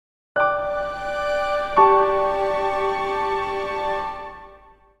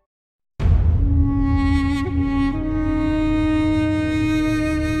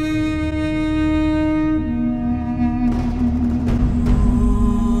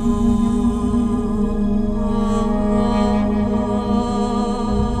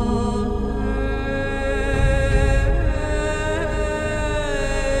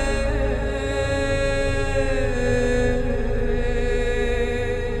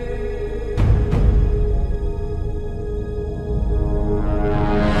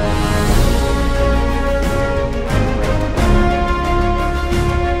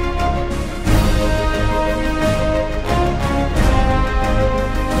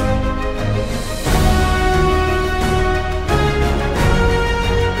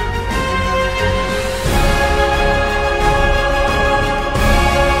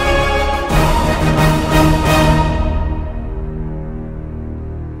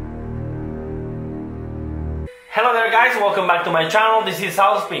Hello there guys, welcome back to my channel. This is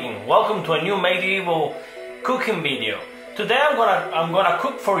Sal speaking. Welcome to a new medieval cooking video. Today I'm gonna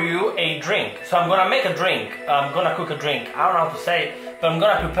cook for you a drink. So I'm gonna make a drink. I'm gonna cook a drink. I don't know how to say it, but I'm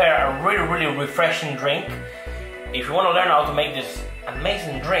gonna prepare a really refreshing drink. If you want to learn how to make this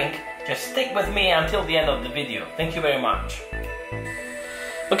amazing drink, just stick with me until the end of the video. Thank you very much.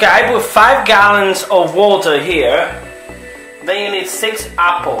 Okay, I put 5 gallons of water here. Then you need 6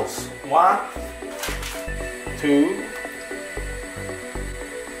 apples. 1, 2,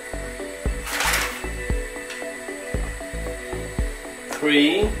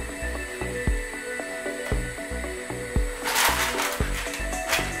 3,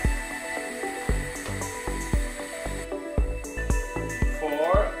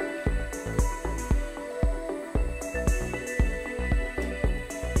 4,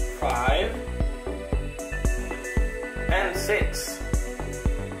 5, and 6.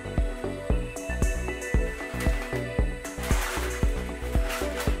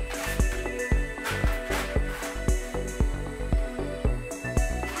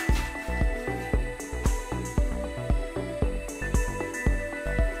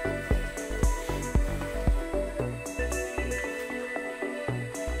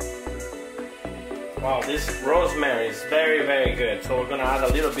 Wow, this rosemary is very good. So we're gonna add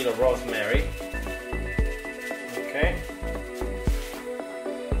a little bit of rosemary. Okay.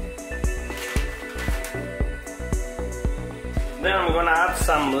 Then I'm gonna add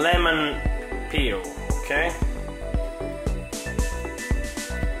some lemon peel. Okay.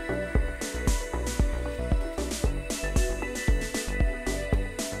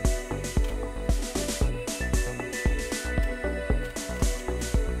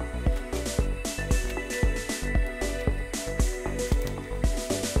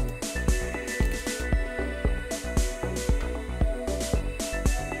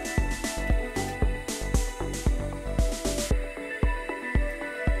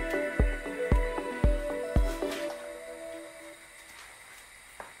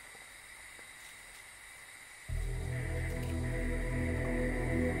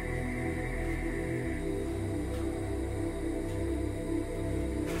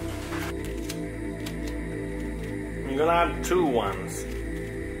 I'm gonna add 2 ones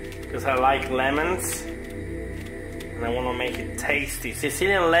because I like lemons and I want to make it tasty.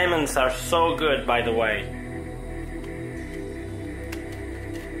 Sicilian lemons are so good, by the way.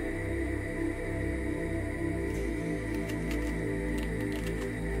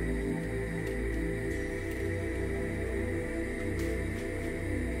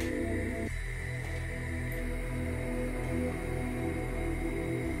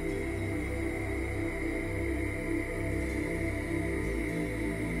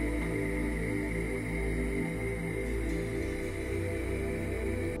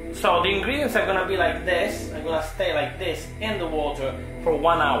 So the ingredients are gonna be like this. I'm gonna stay like this in the water for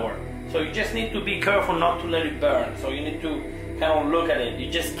 1 hour. So you just need to be careful not to let it burn. So you need to kind of look at it.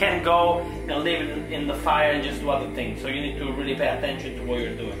 You just can't go and leave it in the fire and just do other things. So you need to really pay attention to what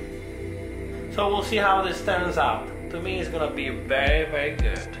you're doing. So we'll see how this turns out. To me, it's gonna be very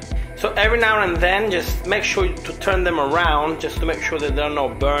good. So every now and then, just make sure to turn them around, just to make sure that they're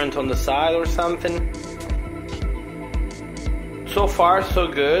not burnt on the side or something. So far, so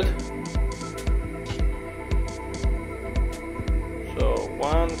good. So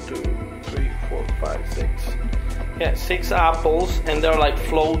 1, 2, 3, 4, 5, 6. Yeah, 6 apples, and they're like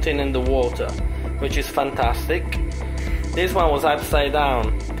floating in the water, which is fantastic. This one was upside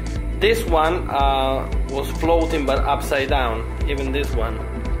down. This one was floating but upside down. Even this one.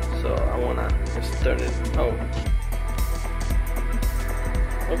 So I wanna just turn it. Oh.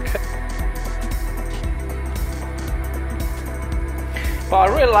 Okay. Well, I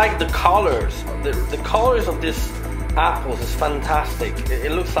really like the colors. The colors of these apples is fantastic.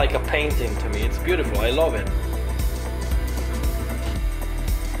 It looks like a painting to me. It's beautiful. I love it.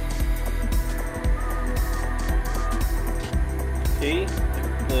 See?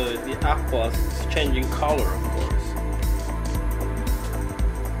 The apple is changing color, of course.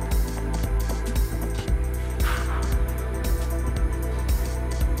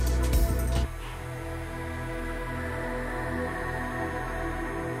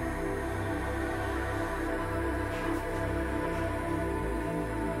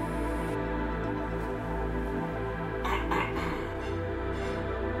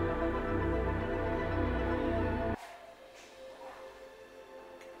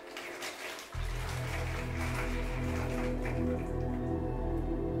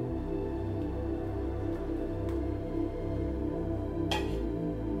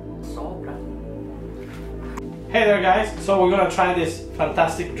 Hey there guys, so we're gonna try this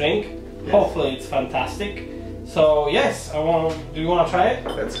fantastic drink. Yes. Hopefully it's fantastic. So yes, do you want to try it?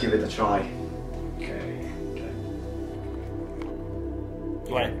 Let's give it a try. Okay.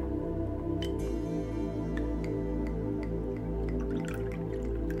 Right.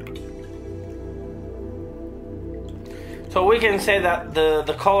 So we can say that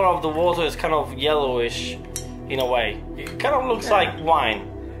the color of the water is kind of yellowish in a way. It kind of looks like wine,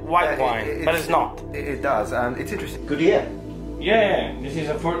 white wine, but it's not. It does, and it's interesting. Good year. Yeah, this is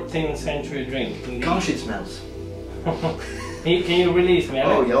a 14th century drink. Gosh, it smells. Can you release me?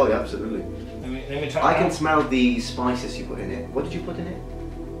 Oh yeah, absolutely. Let me try. I can smell the spices you put in it. What did you put in it?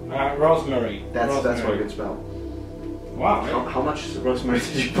 Rosemary. That's rosemary. what I can smell. Wow. How much rosemary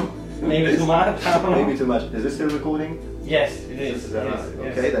did you put? Maybe too much. I don't know. Maybe too much. Is this still recording? Yes, it is. Is that yes, right?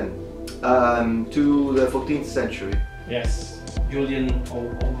 yes. Okay then. To the 14th century. Yes. Julian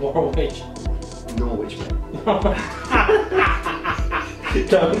of Norwich. Norwich, man.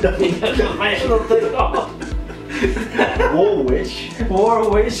 Don't. Warwich.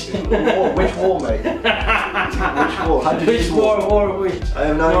 Warwich. Which war, mate? Which war? How did Which you war? Warwich. I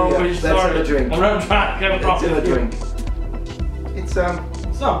have no idea. Let's have a drink. I'm not trying. Let's have a drink. It's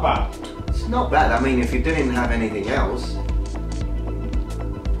not bad. It's not bad. I mean, if you didn't have anything else,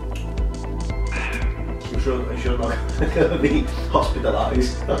 you're not gonna be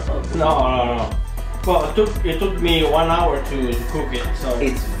hospitalized. No. Well, it took me 1 hour to cook it, so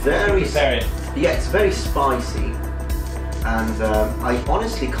it's very prepare it. Yeah, it's very spicy, and I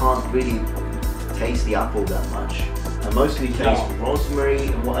honestly can't really taste the apple that much. I mostly taste rosemary.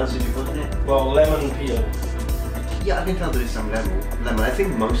 And what else did you put in it? Well, lemon peel. Yeah, I can tell there is some lemon. I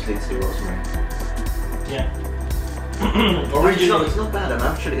think mostly it's the rosemary. Yeah. Originally, it's not bad.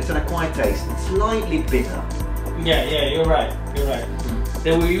 It's an acquired taste. It's slightly bitter. Yeah, you're right. You're right.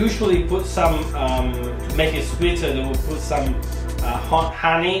 They will usually put some to make it sweeter. They will put some hot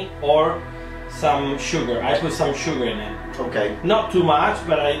honey or some sugar. I put some sugar in it. Okay. Not too much,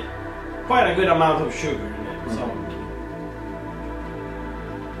 but quite a good amount of sugar in it. So.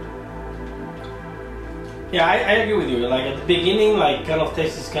 Yeah, I agree with you. Like at the beginning, like kind of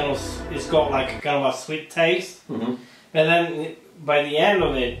taste is it's got like kind of a sweet taste, and then by the end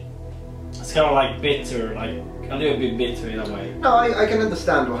of it, it's kind of like bitter, like a little bit bitter in a way. No, I can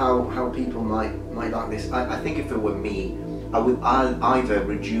understand how people might like this. I think if it were me, I'll either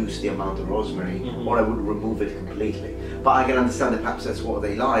reduce the amount of rosemary or I would remove it completely. But I can understand that perhaps that's what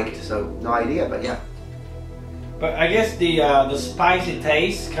they liked, so no idea. But yeah. But I guess the spicy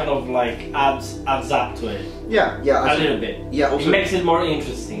taste kind of like adds up to it. Yeah. A little bit. Yeah. Also, it makes it more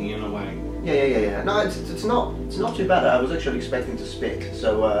interesting in a way. Yeah. No, it's not too bad. I was actually expecting to spit,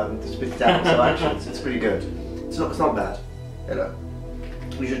 so to spit it out. So actually, it's pretty good. It's not bad. You know,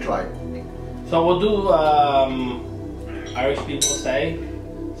 we should try it. So what do Irish people say?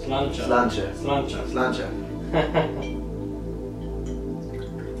 Slancha. Slancha.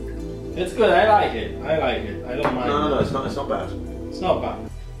 It's good. I like it. I don't mind. No. It's not bad. It's not bad.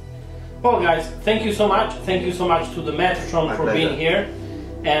 Well, guys, thank you so much. Thank you so much to the Metatron for being here.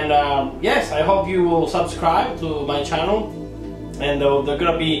 And yes, I hope you will subscribe to my channel. And there are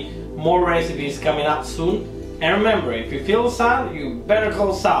gonna be more recipes coming up soon. And remember, if you feel sad, you better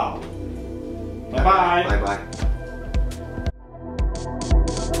call Sal. Bye bye. Bye bye.